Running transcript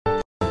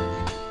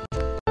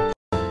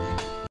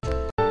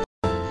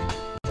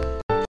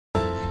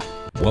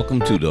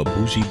Welcome to the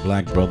Bougie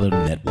Black Brother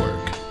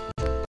Network.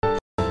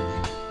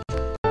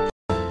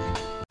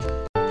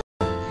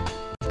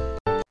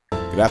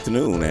 Good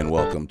afternoon and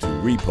welcome to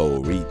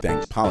Repo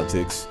Rethink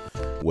Politics,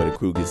 where the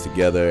crew gets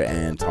together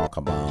and talk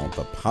about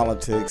the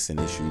politics and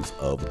issues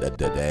of the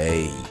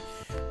day.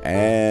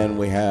 And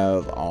we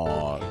have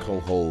our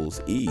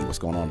co-host E. What's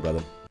going on,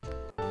 brother?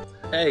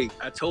 Hey,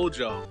 I told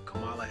y'all,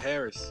 Kamala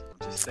Harris.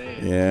 I'm just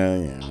saying.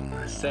 Yeah.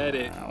 I said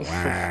it.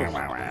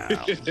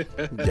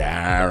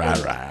 Yeah.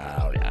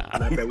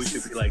 And I bet we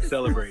should be like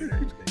celebrating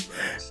everything.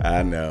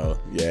 I know.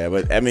 Yeah,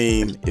 but I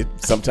mean,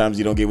 sometimes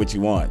you don't get what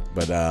you want.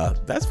 But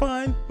that's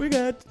fine. We're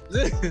good.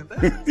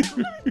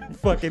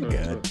 Fucking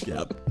good.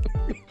 Yep.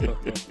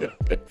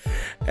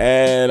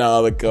 And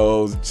all the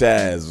co-hosts,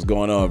 Chaz. What's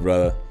going on,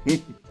 brother?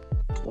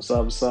 What's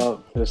up?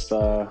 Just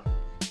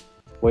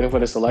waiting for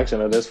this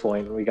election at this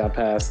point. We got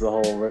past the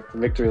whole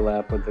victory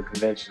lap with the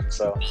convention,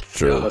 so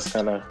True. Let's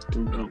kind of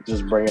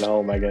just bring it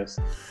home, I guess.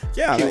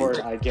 Yeah,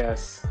 Keyword, I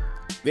guess.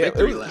 Yeah,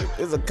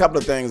 there's a couple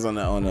of things on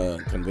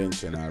the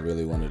convention I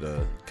really wanted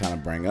to kind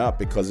of bring up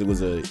because it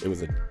was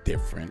a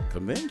different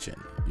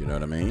convention. You know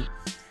what I mean?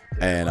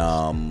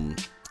 And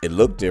it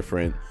looked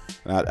different.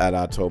 And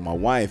I told my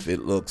wife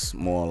it looks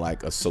more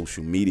like a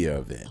social media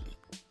event.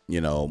 You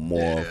know,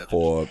 more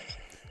for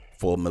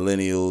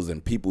millennials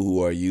and people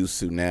who are used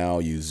to now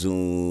you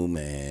Zoom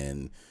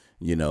and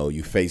you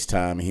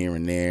FaceTime here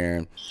and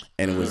there,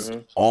 and it was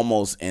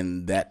almost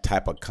in that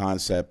type of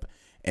concept,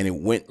 and it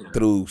went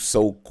through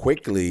so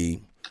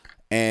quickly,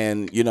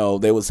 and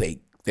there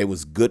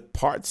was good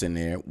parts in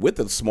there with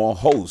a small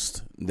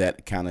host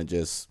that kind of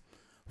just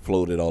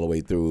floated all the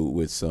way through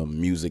with some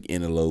music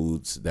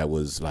interludes that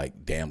was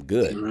like damn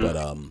good,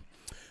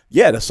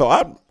 but so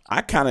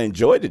I kind of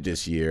enjoyed it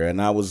this year,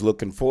 and I was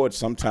looking forward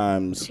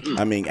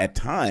at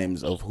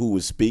times of who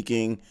was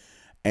speaking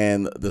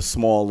and the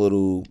small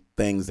little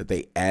things that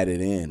they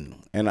added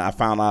in. And I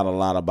found out a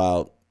lot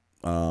about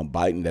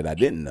Biden that I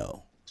didn't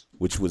know,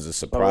 which was a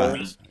surprise. Oh,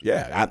 really?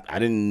 Yeah, I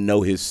didn't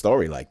know his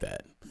story like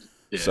that.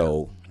 Yeah.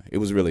 So it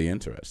was really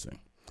interesting.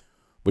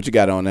 What you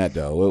got on that,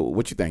 though?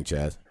 What you think,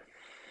 Chaz?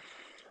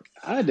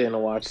 I didn't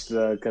watch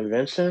the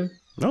convention.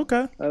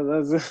 Okay.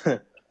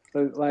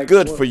 Like,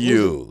 good for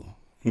you.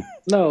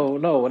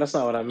 No, that's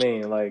not what I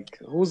mean. Like,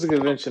 who's the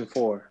convention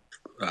for?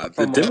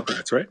 The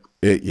Democrats, right?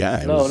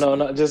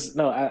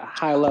 No, at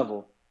high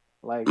level.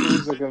 Like,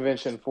 who's the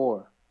convention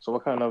for? So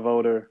what kind of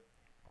voter,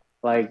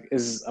 like,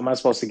 am I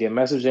supposed to get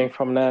messaging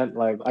from that?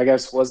 Like, I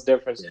guess what's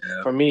different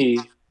for me,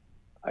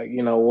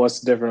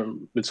 what's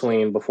different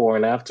between before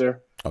and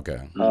after? Okay.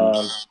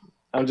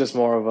 I'm just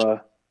more of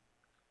a,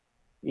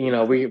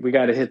 we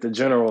got to hit the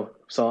general.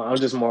 So I'm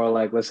just more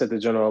like, let's hit the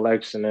general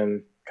election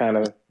and kind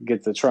of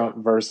get the Trump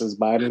versus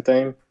Biden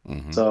thing.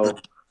 Mm-hmm. So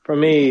for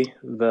me,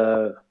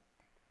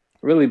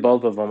 really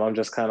both of them, I'm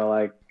just kind of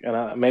like,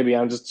 and maybe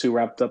I'm just too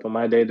wrapped up in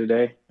my day to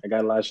day. I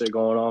got a lot of shit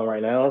going on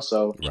right now.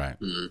 So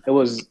It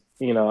was,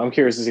 I'm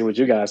curious to see what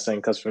you guys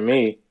think. Cause for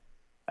me,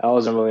 I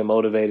wasn't really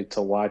motivated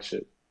to watch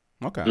it.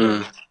 Okay.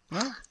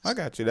 Well, I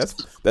got you.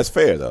 That's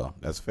fair though.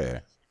 That's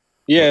fair.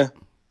 Yeah.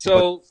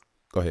 So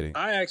go ahead.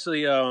 I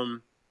actually, I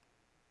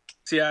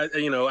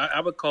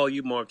would call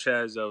you more of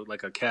Chaz,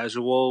 like a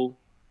casual,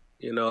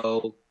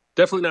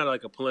 definitely not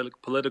like a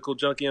political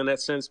junkie in that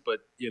sense,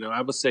 but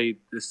I would say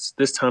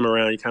this time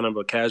around you're kind of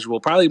a casual,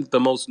 probably the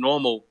most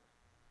normal,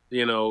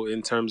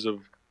 in terms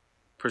of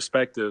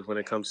perspective when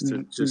it comes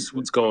to just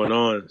what's going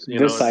on.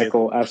 This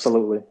cycle,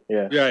 absolutely,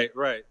 yeah.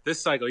 Right.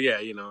 This cycle,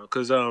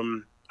 because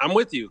I'm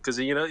with you, because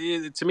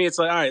to me it's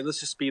like, all right,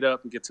 let's just speed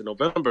up and get to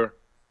November.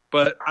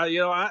 But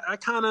I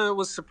kind of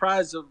was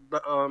surprised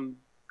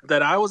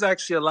that I was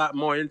actually a lot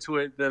more into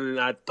it than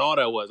I thought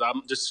I was.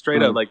 I'm just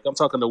straight up, like, I'm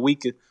talking a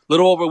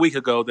little over a week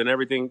ago,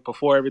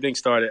 before everything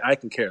started, I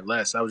can care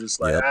less. I was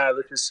just like,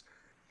 let's just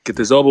get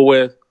this over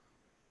with.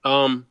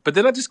 But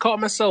then I just caught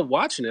myself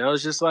watching it. I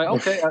was just like,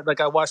 okay,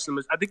 I watched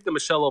I think the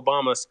Michelle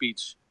Obama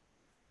speech.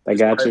 I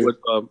got you.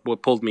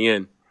 What pulled me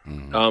in.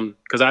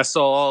 Because I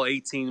saw all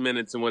 18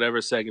 minutes and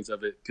whatever seconds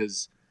of it,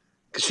 because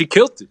she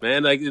killed it,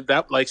 man.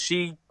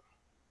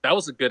 That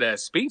was a good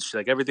ass speech,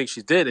 like everything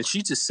she did, and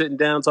she's just sitting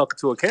down talking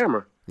to a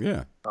camera.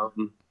 Yeah.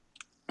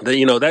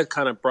 That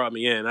kind of brought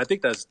me in. I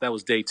think that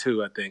was day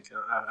 2. I think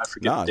I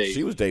forget the date.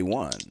 She was day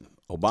 1.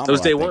 Obama. It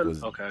was day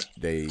 1. Okay.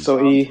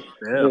 So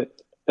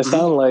it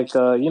sounded like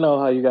how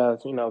you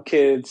got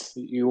kids.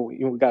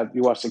 You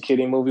watched a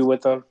kiddie movie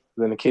with them.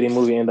 Then the kiddie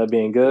movie ended up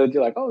being good.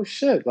 You're like, oh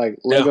shit, like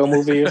Lego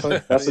movie or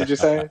something. That's what you're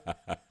saying.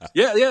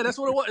 Yeah, that's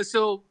what it was.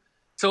 So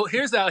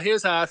here's how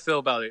I feel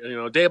about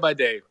it. Day by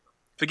day.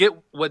 Forget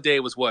what day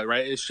was what,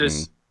 right? It's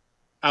just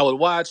I would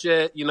watch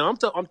it. I'm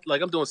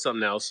doing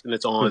something else, and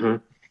it's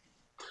on.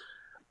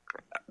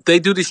 They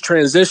do these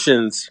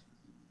transitions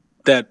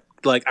that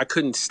like I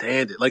couldn't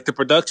stand it. Like the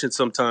production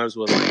sometimes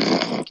was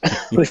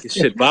like it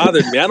shit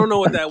bothered me. I don't know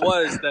what that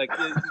was.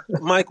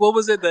 Mike, what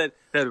was it that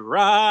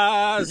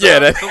rise? Yeah,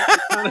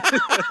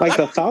 like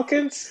the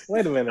Falcons.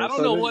 Wait a minute. I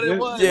don't know what it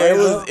was. Yeah, it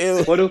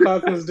was. What do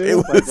Falcons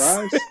do? Like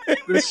rise?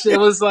 This shit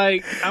was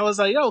like, I was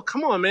like, yo,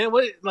 come on, man.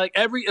 What? Like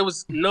it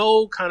was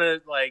no kind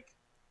of like.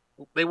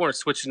 They weren't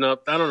switching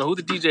up. I don't know who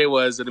the DJ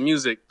was or the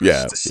music.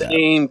 Yeah, it's the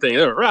same thing.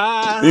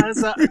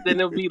 Rise up. Then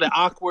there'll be the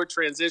awkward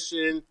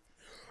transition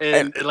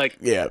and like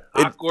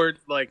awkward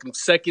like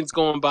seconds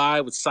going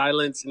by with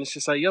silence, and it's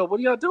just like, yo, what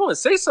are y'all doing?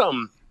 Say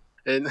something.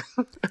 And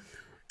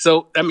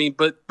so I mean,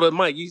 but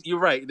Mike, you're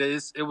right.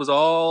 It was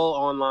all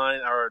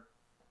online or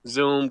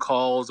Zoom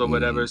calls or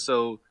whatever.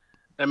 So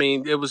I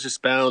mean, it was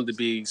just bound to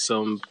be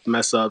some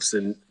mess ups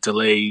and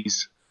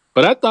delays.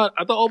 But I thought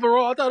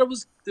overall,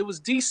 it was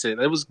decent.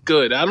 It was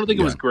good. I don't think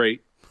it was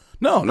great.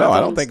 No,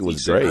 I don't think it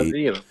was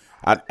great.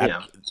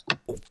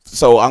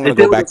 So I'm gonna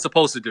go back. What it's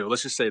supposed to do.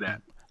 Let's just say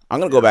that. I'm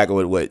gonna go back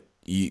with what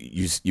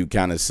you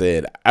kind of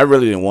said. I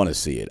really didn't want to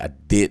see it. I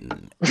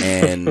didn't.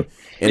 And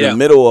in the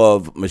middle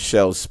of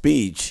Michelle's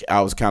speech,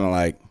 I was kind of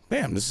like,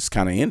 damn, this is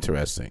kind of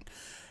interesting.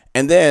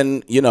 And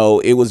then,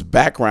 it was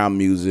background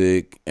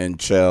music, and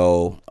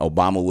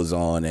Obama was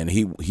on, and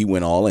he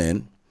went all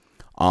in.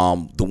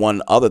 The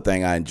one other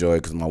thing I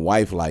enjoyed, because my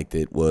wife liked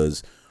it,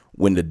 was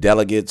when the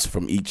delegates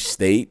from each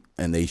state,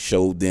 and they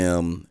showed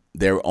them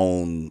their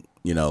own,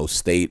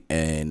 state,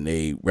 and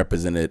they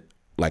represented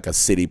like a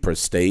city per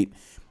state,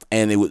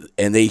 and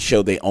they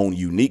showed their own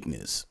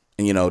uniqueness.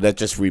 And, that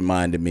just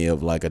reminded me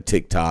of like a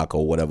TikTok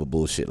or whatever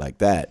bullshit like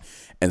that.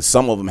 And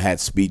some of them had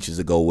speeches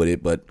to go with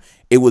it, but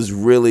it was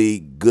really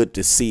good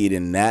to see it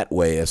in that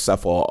way,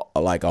 except for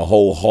like a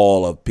whole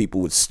hall of people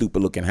with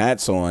stupid looking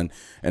hats on,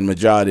 and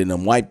majority of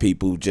them white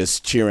people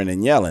just cheering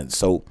and yelling.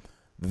 So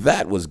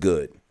that was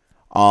good.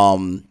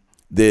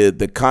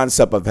 The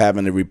concept of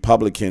having the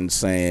Republicans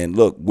saying,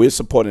 look, we're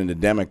supporting the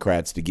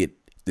Democrats to get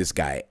this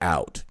guy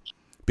out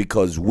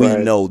because we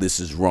know this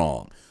is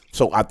wrong.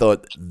 So I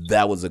thought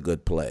that was a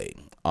good play.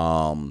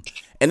 And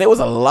there was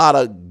a lot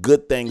of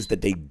good things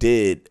that they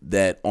did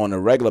that on a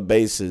regular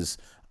basis,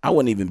 I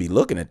wouldn't even be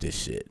looking at this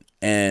shit.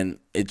 And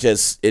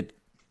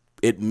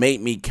it made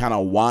me kind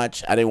of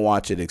watch. I didn't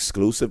watch it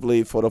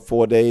exclusively for the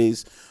 4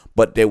 days,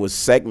 but there was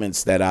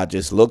segments that I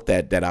just looked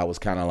at that I was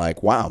kind of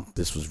like, wow,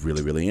 this was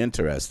really, really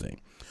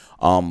interesting.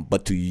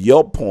 But to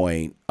your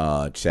point,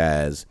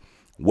 Chaz,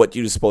 what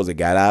you supposed to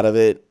got out of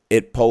it,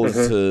 it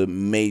supposed to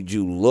made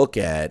you look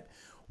at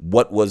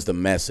what was the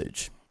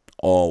message,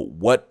 or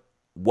what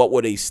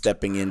were they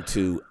stepping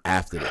into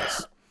after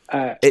this.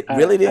 It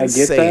really didn't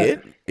say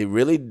it. It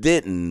really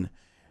didn't.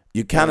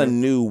 You kind of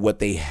knew what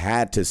they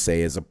had to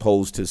say, as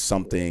opposed to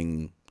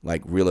something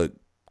like really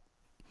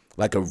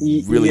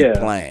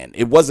plan.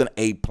 It wasn't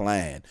a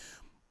plan,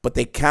 but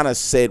they kind of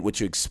said what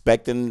you're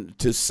expecting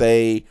to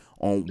say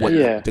on what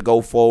to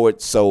go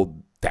forward. So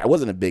that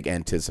wasn't a big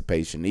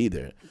anticipation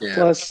either.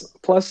 Yeah.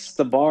 Plus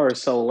the bar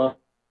is so low.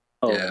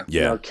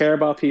 Care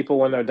about people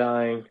when they're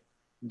dying.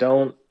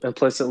 Don't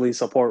implicitly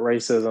support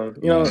racism.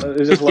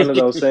 It's just one of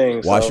those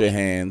things. Wash your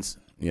hands.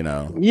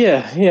 Yeah.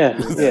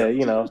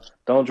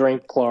 Don't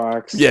drink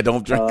Clorox. Yeah,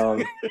 don't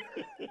drink.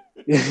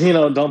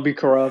 Don't be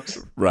corrupt.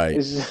 Right.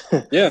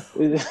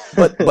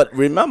 But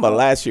remember,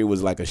 last year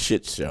was like a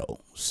shit show.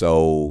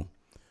 So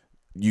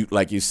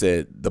like you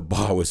said, the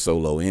bar was so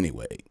low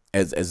anyway.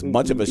 As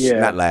much of a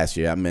not last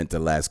year, I meant the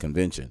last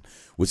convention,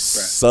 was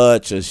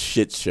such a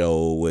shit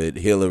show with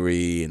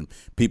Hillary and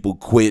people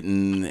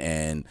quitting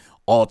and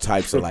all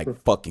types of like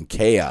fucking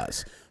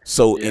chaos.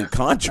 So in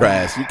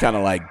contrast, you kind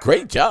of like,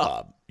 great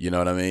job. You know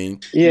what I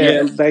mean?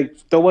 Yeah, like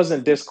there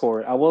wasn't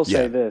discord. I will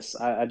say this: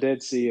 I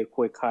did see a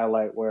quick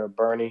highlight where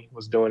Bernie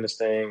was doing this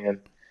thing, and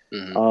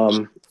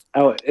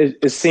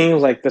it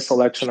seems like this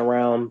election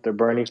around the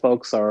Bernie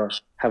folks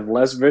have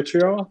less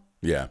vitriol.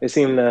 Yeah, they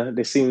seem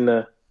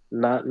to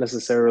not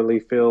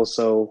necessarily feel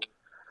so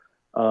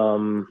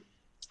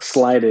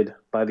slighted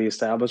by the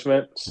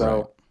establishment.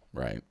 So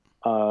right.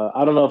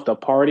 I don't know if the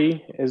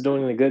party is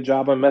doing a good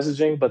job on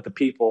messaging, but the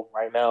people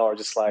right now are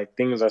just like,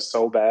 things are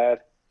so bad.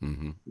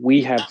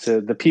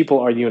 The people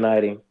are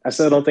uniting. I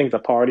still don't think the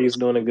party is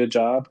doing a good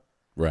job.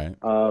 Right.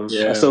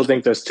 I still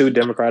think there's 2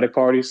 Democratic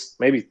parties,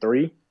 maybe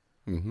 3.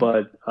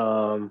 But,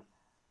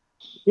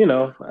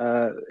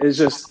 it's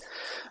just,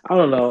 I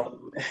don't know.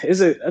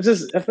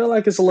 I feel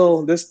like it's a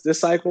little, this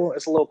cycle,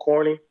 it's a little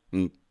corny.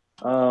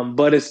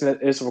 But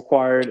it's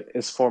required.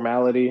 It's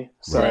formality.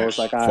 So it's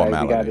like, all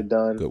right, we got it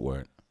done. Good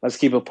word. Let's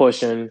keep it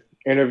pushing.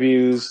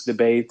 Interviews,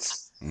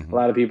 debates. A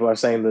lot of people are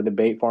saying the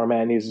debate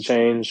format needs to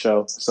change.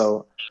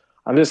 So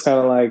I'm just kind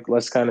of like,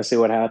 let's kind of see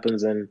what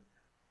happens. And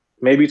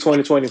maybe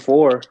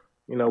 2024,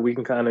 we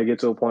can kind of get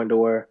to a point to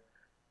where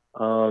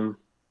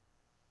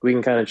we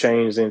can kind of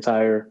change the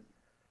entire,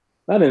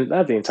 not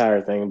the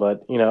entire thing,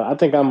 but, I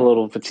think I'm a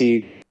little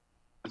fatigued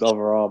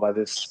overall by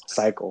this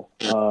cycle.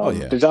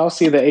 Did y'all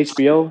see the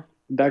HBO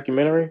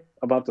documentary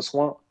about the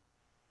swamp?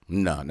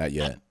 No, not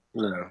yet.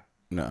 No.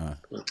 Nuh-uh.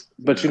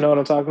 But you know what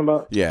I'm talking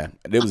about? Yeah,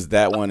 there was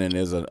that one, and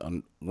there's a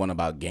one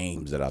about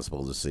games that I was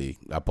supposed to see.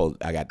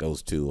 I got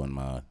those two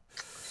on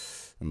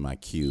my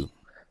queue.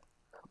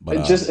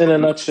 But Just in a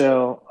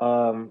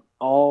nutshell,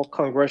 all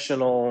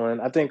congressional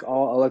and I think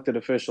all elected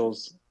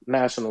officials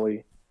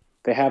nationally,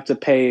 they have to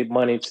pay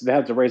money. They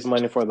have to raise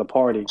money for the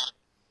party,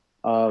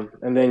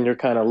 and then you're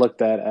kind of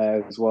looked at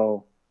as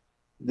well.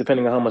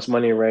 Depending on how much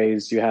money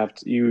raised, you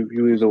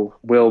either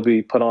will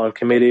be put on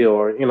committee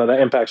or that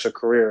impacts your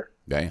career.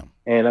 damn.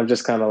 And I'm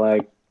just kind of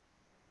like,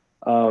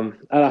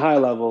 at a high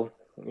level,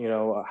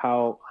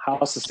 how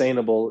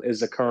sustainable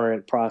is the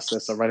current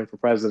process of running for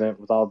president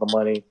with all the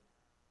money,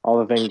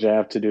 all the things you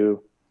have to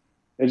do?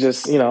 It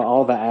just,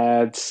 all the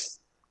ads.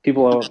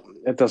 People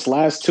at those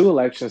last two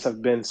elections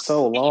have been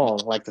so long,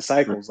 like the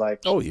cycles.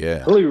 Like, Oh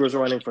yeah. Hillary was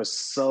running for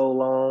so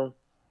long.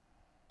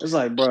 It's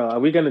like, bro, are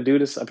we going to do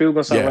this? Are people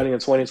going to start running in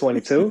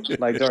 2022,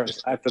 like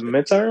at the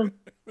midterm?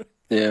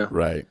 Yeah.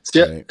 Right.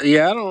 Yeah. Right.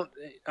 Yeah.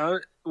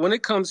 When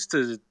it comes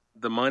to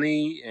the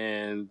money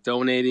and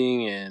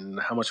donating and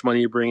how much money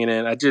you're bringing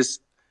in,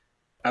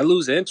 I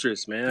lose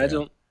interest, man.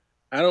 Yeah.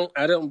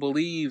 I don't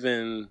believe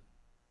in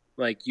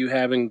like you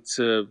having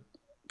to,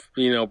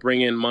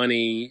 bring in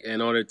money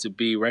in order to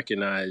be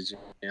recognized.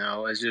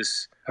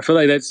 I feel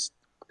like that's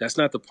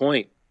not the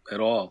point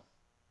at all.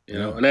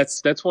 And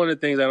that's one of the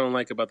things I don't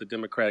like about the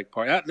Democratic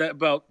Party,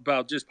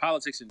 about just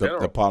politics in general.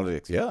 The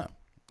politics, yeah,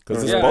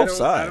 because it's Yeah, both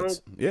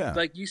sides. Yeah,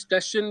 like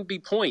that shouldn't be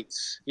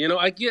points.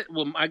 I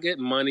get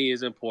money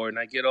is important.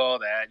 I get all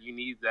that. You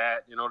need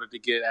that in order to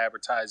get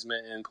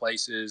advertisement in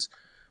places,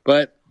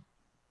 but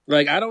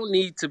like I don't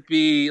need to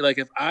be like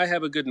if I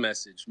have a good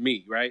message,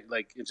 me right,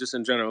 like just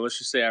in general. Let's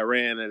just say I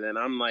ran and then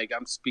I'm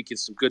speaking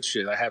some good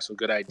shit. I have some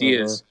good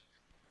ideas,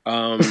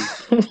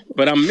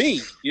 but I'm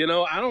me.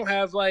 I don't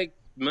have like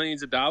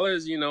millions of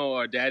dollars,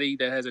 or daddy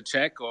that has a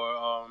check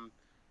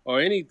or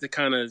any the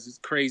kind of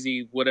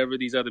crazy whatever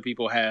these other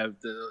people have,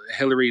 the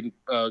Hillary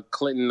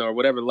Clinton or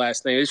whatever the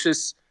last name. It's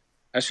just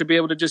I should be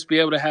able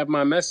to have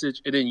my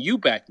message and then you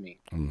back me.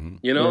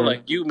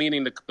 Like you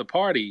meaning the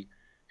party.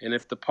 And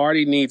if the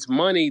party needs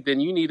money, then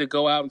you need to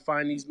go out and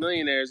find these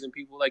millionaires and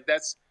people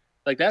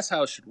that's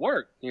how it should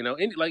work.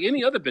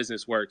 Any other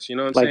business works. You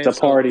know what I'm saying? Like the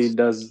party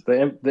does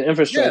the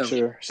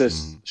infrastructure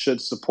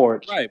should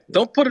support. Right.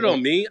 Don't put it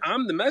on me.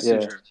 I'm the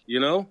messenger.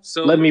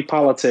 So let me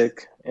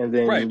politic and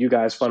then you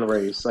guys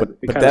fundraise. Like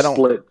but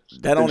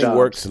that only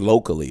works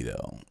locally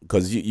though,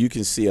 because you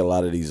can see a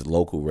lot of these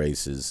local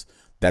races.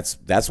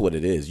 That's what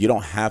it is. You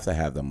don't have to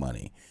have the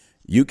money.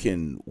 You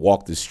can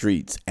walk the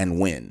streets and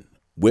win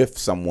with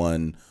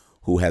someone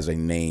who has a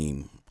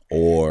name,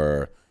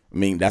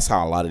 that's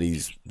how a lot of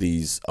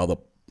these other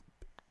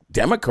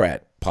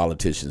Democrat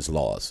politicians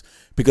lost,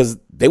 because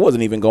they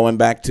wasn't even going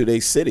back to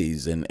their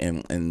cities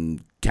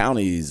and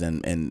counties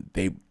and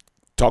they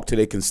talked to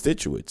their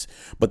constituents,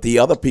 but the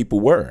other people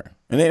were,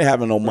 and they didn't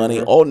have no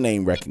money or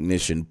name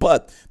recognition,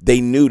 but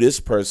they knew this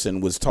person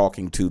was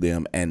talking to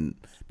them and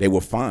they were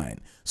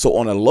fine. So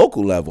on a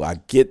local level, I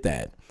get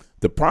that.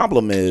 The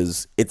problem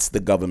is it's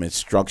the government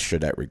structure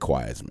that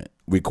requires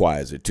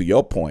it. To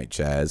your point,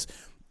 Chaz,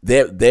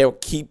 they're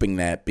keeping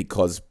that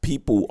because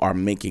people are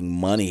making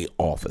money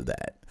off of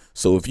that.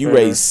 So if you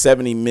raise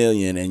 $70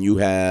 million and you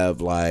have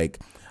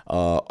like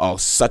a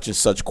such and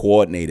such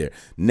coordinator,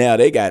 now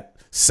they got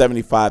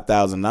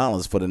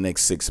 $75,000 for the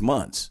next 6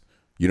 months.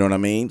 You know what I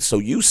mean? So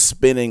you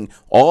spending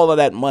all of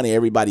that money,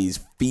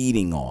 everybody's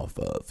feeding off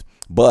of,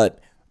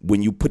 but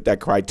when you put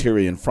that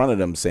criteria in front of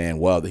them saying,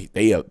 well,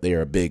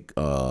 they're a big,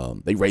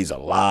 they raise a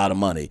lot of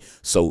money,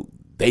 so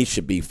they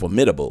should be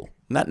formidable.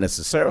 Not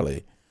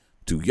necessarily.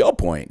 To your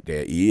point,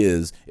 there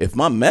is, if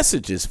my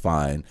message is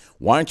fine,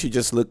 why aren't you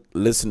just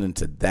listening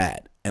to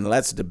that? And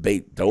let's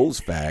debate those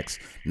facts,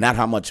 not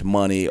how much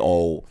money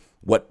or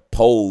what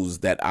polls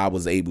that I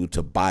was able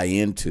to buy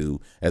into,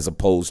 as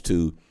opposed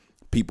to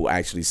people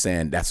actually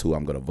saying that's who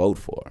I'm going to vote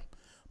for.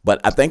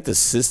 But I think the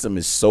system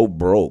is so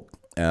broke.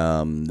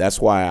 That's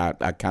why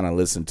I kind of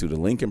listen to the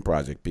Lincoln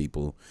Project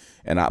people,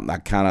 and I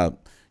kind of,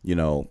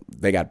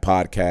 they got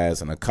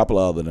podcasts and a couple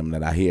of them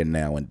that I hear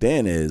now and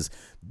then is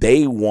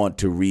they want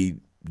to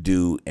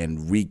redo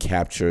and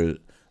recapture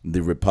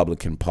the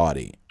Republican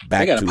Party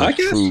back to a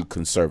true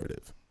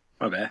conservative.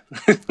 My bad.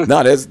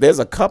 No, there's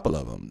a couple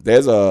of them.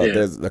 There's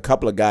a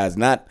couple of guys,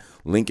 not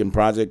Lincoln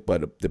Project,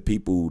 but the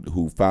people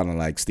who founded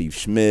like Steve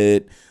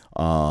Schmidt.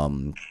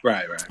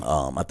 Right.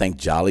 I think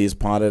Jolly is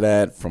part of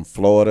that from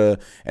Florida,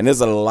 and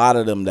there's a lot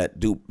of them that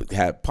do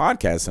have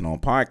podcasts,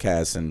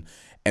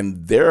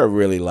 and they're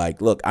really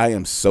like, look, I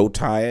am so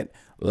tired.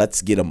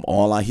 Let's get them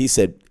all out. He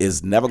said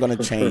it's never going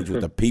to change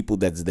with the people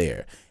that's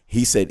there.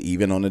 He said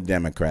even on the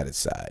Democratic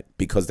side,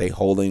 because they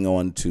holding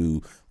on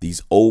to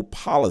these old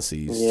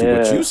policies. To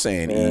what you're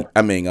saying,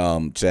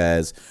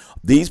 Chaz,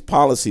 these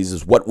policies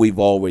is what we've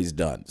always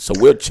done. So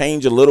we'll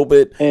change a little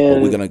bit,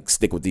 but we're going to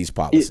stick with these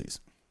policies.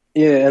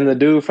 Yeah, and the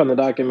dude from the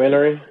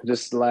documentary,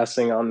 just the last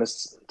thing on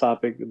this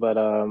topic, but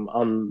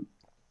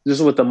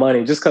just with the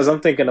money, just because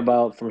I'm thinking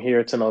about from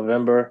here to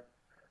November,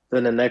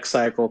 then the next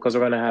cycle, because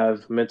we're going to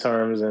have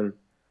midterms and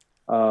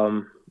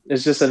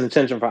it's just an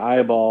intention for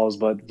eyeballs.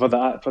 But for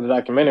the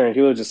documentary,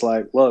 he was just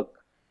like, look,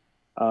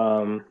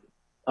 I'm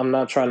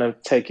not trying to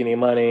take any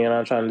money, and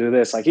I'm trying to do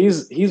this. Like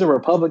he's a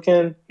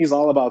Republican. He's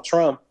all about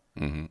Trump.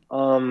 And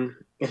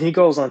he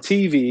goes on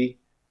TV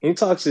and he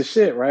talks his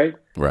shit, right?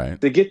 Right.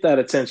 To get that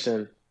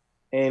attention.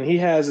 And he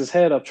has his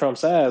head up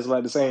Trump's ass, but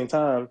at the same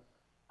time,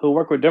 he'll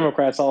work with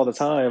Democrats all the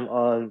time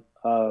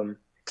on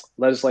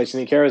legislation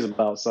he cares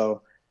about.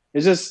 So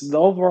it's just the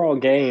overall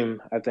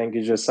game, I think,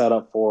 is just set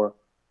up for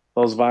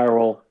those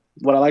viral.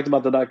 What I liked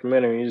about the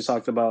documentary, you just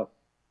talked about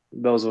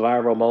those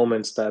viral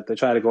moments that they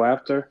try to go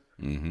after.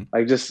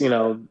 Like just,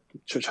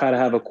 try to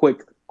have a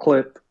quick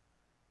clip.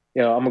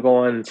 I'm going to go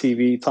on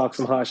TV, talk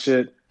some hot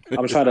shit.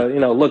 I'm trying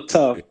to, look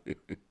tough.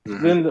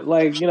 Then,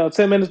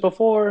 10 minutes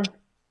before,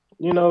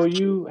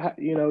 you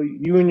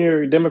and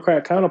your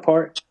Democrat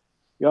counterpart,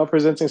 y'all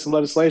presenting some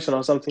legislation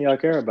on something y'all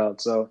care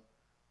about. So,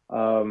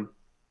 I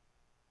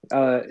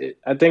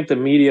think the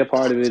media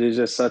part of it is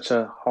just such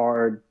a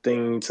hard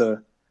thing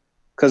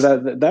because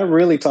that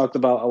really talked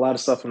about a lot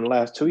of stuff in the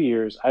last 2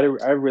 years I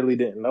really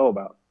didn't know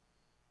about.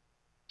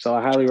 So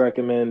I highly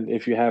recommend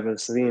if you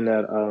haven't seen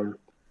that.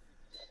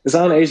 It's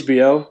on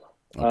HBO.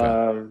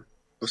 Okay.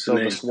 What's the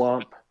name? The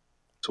Swamp.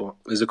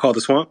 Is it called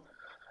The Swamp?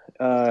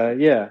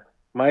 Yeah.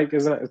 Mike,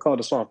 isn't it? It's called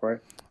The Swamp, right?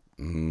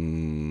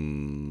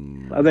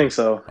 I think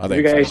so. If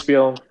you got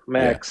HBO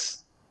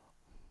Max.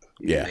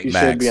 Yeah, you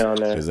Max, should be on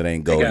there because it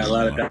ain't going. Got a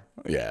lot of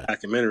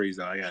documentaries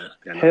though. I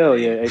got Hell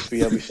yeah,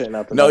 HBO be shitting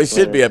out the. No, it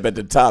should be up at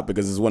the top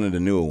because it's one of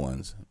the newer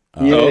ones.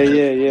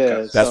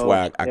 Yeah. That's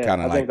why I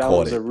kind of I think that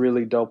caught was it. a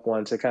really dope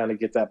one to kind of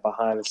get that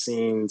behind the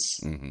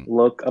scenes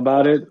look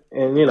about it,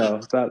 and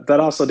that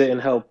also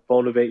didn't help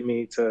motivate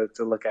me to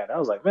look at it. I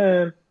was like,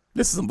 man,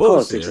 this is some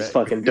bullshit. Politics is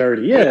fucking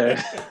dirty.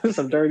 Yeah,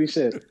 some dirty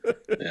shit.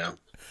 Yeah,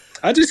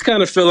 I just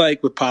kind of feel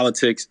like with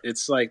politics,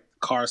 it's like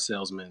car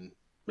salesman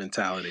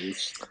mentality.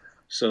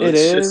 So it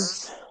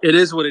is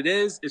what it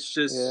is. It's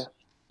just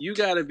you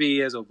got to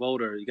be, as a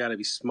voter, you got to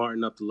be smart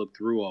enough to look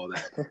through all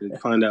that and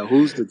find out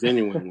who's the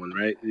genuine one,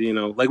 right?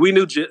 Like we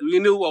knew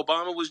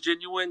Obama was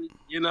genuine,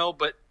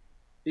 but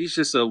he's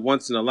just a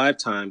once in a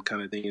lifetime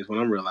kind of thing. Is what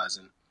I'm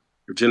realizing.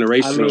 Or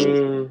generational. I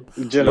mean,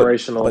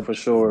 generational for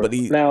sure.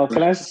 Now,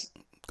 can I?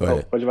 Go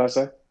ahead. What you about to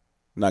say?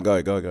 No, go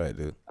ahead,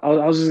 dude. I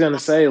was just gonna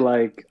say,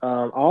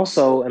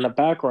 also in the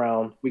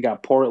background, we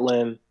got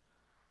Portland.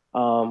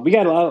 We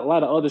got a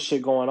lot of other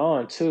shit going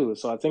on too.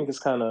 So I think it's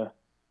kind of.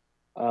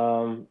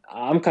 I'm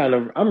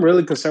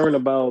really concerned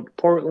about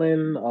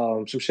Portland.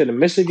 Some shit in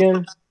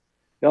Michigan.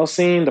 Y'all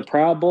seen the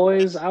Proud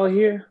Boys out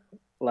here?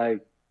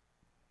 Like,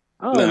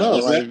 I don't know.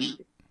 Like,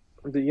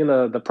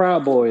 the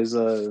Proud Boys,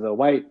 the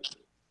white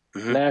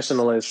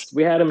nationalists.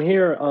 We had them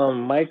here,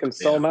 Mike, in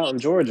Stone Mountain,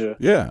 Georgia.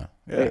 Yeah.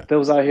 They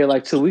was out here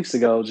like 2 weeks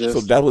ago.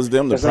 So that was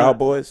them, the Proud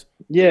Boys?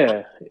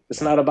 Yeah.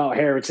 It's not about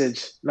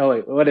heritage. No,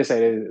 wait. What they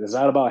say? It's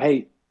not about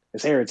hate.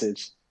 It's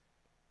heritage.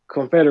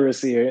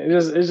 Confederacy.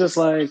 It's just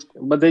like,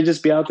 but they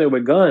just be out there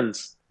with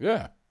guns.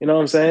 Yeah. You know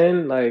what I'm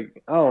saying?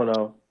 Like, I don't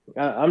know.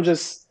 I'm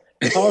just,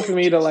 it's hard for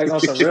me to on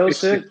some real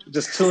shit,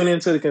 just tune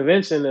into the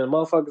convention and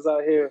motherfuckers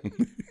out here.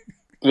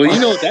 Well, you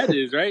know what that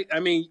is, right? I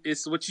mean,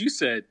 it's what you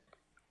said.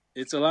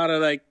 It's a lot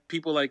of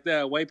people like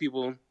that, white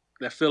people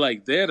that feel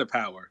like they're the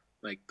power.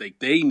 Like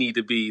they need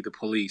to be the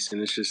police.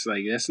 And it's just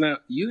like, that's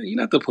not, you're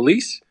not the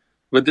police.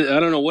 But I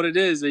don't know what it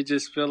is. They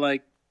just feel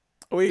like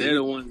they're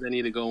the ones that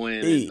need to go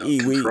in.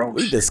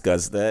 We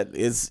discussed that.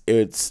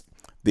 It's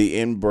the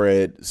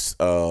inbred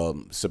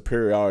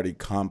superiority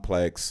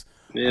complex,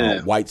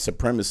 white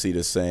supremacy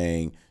to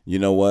saying, you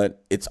know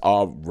what, it's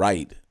all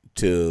right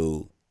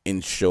to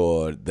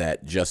ensure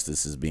that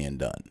justice is being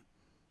done.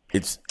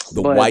 It's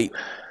the white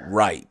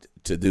right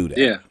to do that.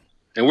 Yeah.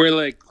 And we're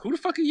like, who the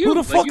fuck are you? Who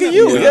the fuck are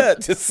you? Yeah.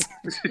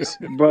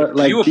 But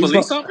are you a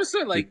police officer?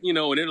 And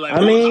they're like,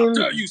 how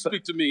dare you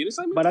speak to me? And it's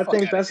like, but I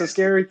think that's a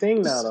scary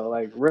thing now, though.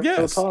 Like,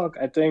 real talk,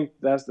 I think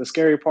that's the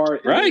scary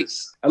part. Right.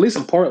 At least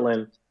in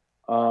Portland,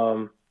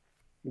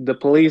 the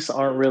police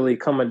aren't really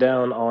coming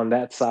down on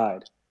that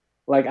side.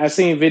 Like, I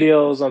seen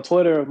videos on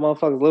Twitter of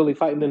motherfuckers literally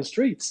fighting in the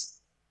streets.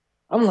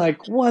 I'm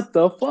like, what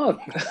the fuck?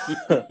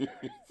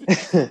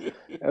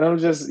 And I'm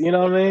just, you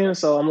know what I mean?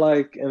 So I'm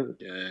like,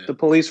 the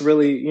police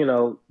really,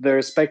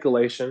 there's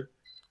speculation.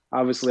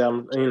 Obviously,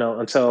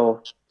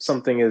 until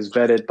something is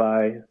vetted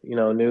by,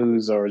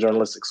 news or a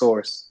journalistic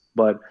source.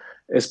 But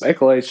it's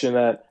speculation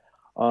that,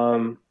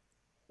 or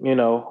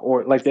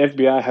like the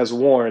FBI has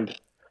warned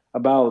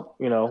about,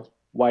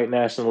 white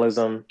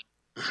nationalism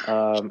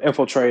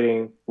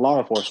infiltrating law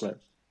enforcement.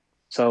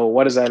 So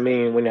what does that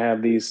mean when you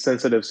have these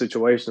sensitive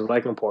situations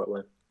like in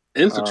Portland?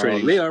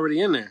 Infiltrating. They already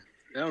in there.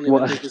 I don't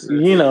even think it's the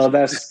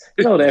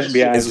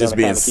FBI. It's just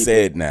being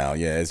said now.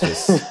 Yeah, it's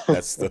just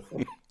that's the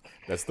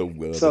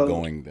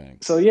going thing.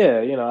 So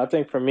yeah, I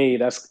think for me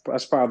that's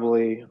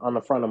probably on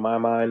the front of my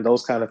mind.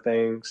 Those kind of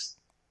things.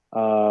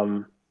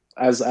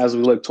 As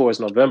we look towards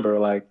November,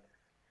 like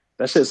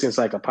that shit seems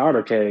like a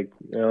powder keg.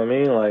 You know what I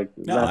mean? Like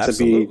not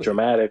absolutely. To be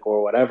dramatic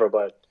or whatever,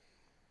 but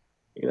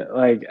You know,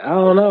 like I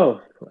don't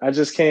know. I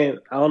just can't.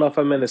 I don't know if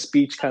I'm in a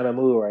speech kind of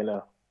mood right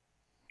now.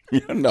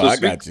 No, So I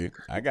got you.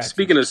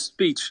 speaking of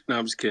speech, no,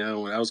 I'm just kidding.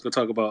 I was going to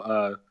talk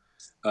about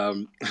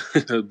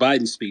the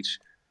Biden speech,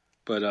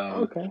 but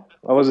Okay.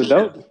 Oh, was it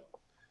dope?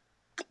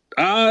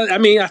 I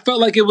mean, I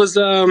felt like it was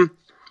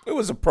It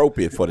was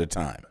appropriate for the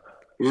time.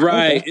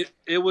 right. Okay.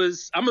 It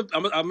was. I'm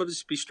gonna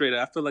just be straight.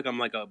 I feel like I'm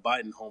like a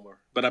Biden homer,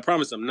 but I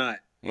promise I'm not.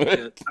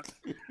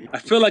 I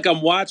feel like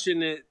I'm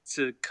watching it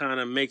to kind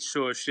of make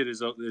sure shit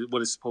is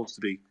what it's supposed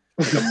to be.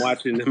 Like I'm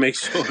watching to make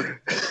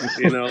sure,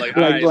 like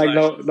all right, like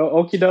no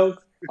okie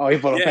doke. Oh, he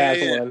put a yeah, fast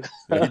yeah. one.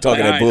 You Like,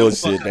 talking all that right, don't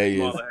fuck bullshit? up There he is.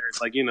 Kamala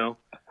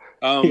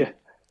Harris, Yeah.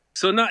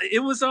 So no, it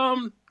was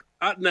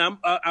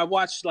I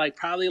watched like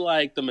probably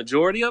like the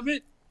majority of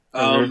it.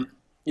 Mhm.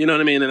 You know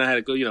what I mean? And I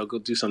had to go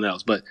do something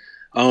else. But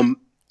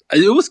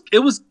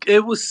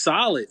it was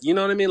solid. You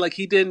know what I mean? Like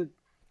he didn't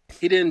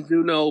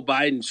do no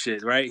Biden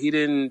shit, right? He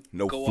didn't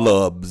No go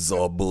flubs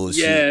or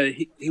bullshit.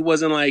 Yeah, he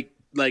wasn't like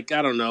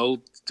I don't know,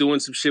 doing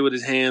some shit with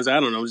his hands. I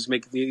don't know, just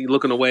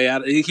looking away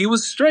out. He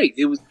was straight.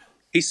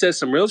 He said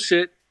some real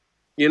shit,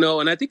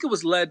 and I think it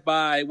was led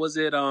by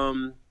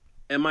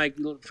and Mike,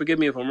 forgive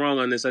me if I'm wrong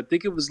on this. I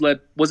think it was led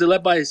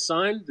by his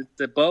son,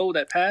 the Bo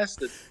that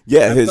passed.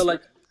 Yeah, I felt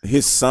like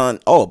his son,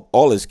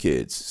 all his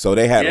kids. So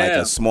they had like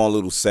Yeah. a small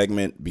little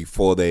segment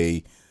before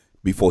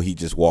he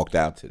just walked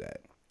out to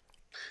that.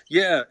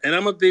 Yeah, and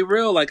I'm gonna be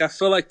real. Like I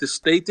feel like the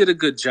state did a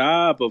good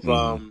job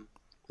of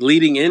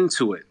leading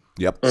into it.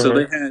 Yep. So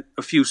they had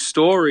a few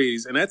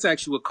stories, and that's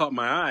actually what caught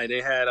my eye.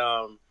 They had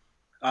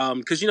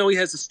because he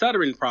has a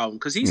stuttering problem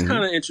because he's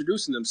kind of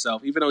introducing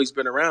himself, even though he's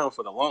been around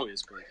for the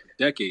longest, for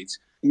decades.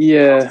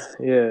 Yeah.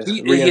 He had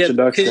a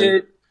Reintroduction.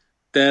 kid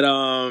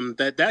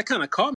that kind of caught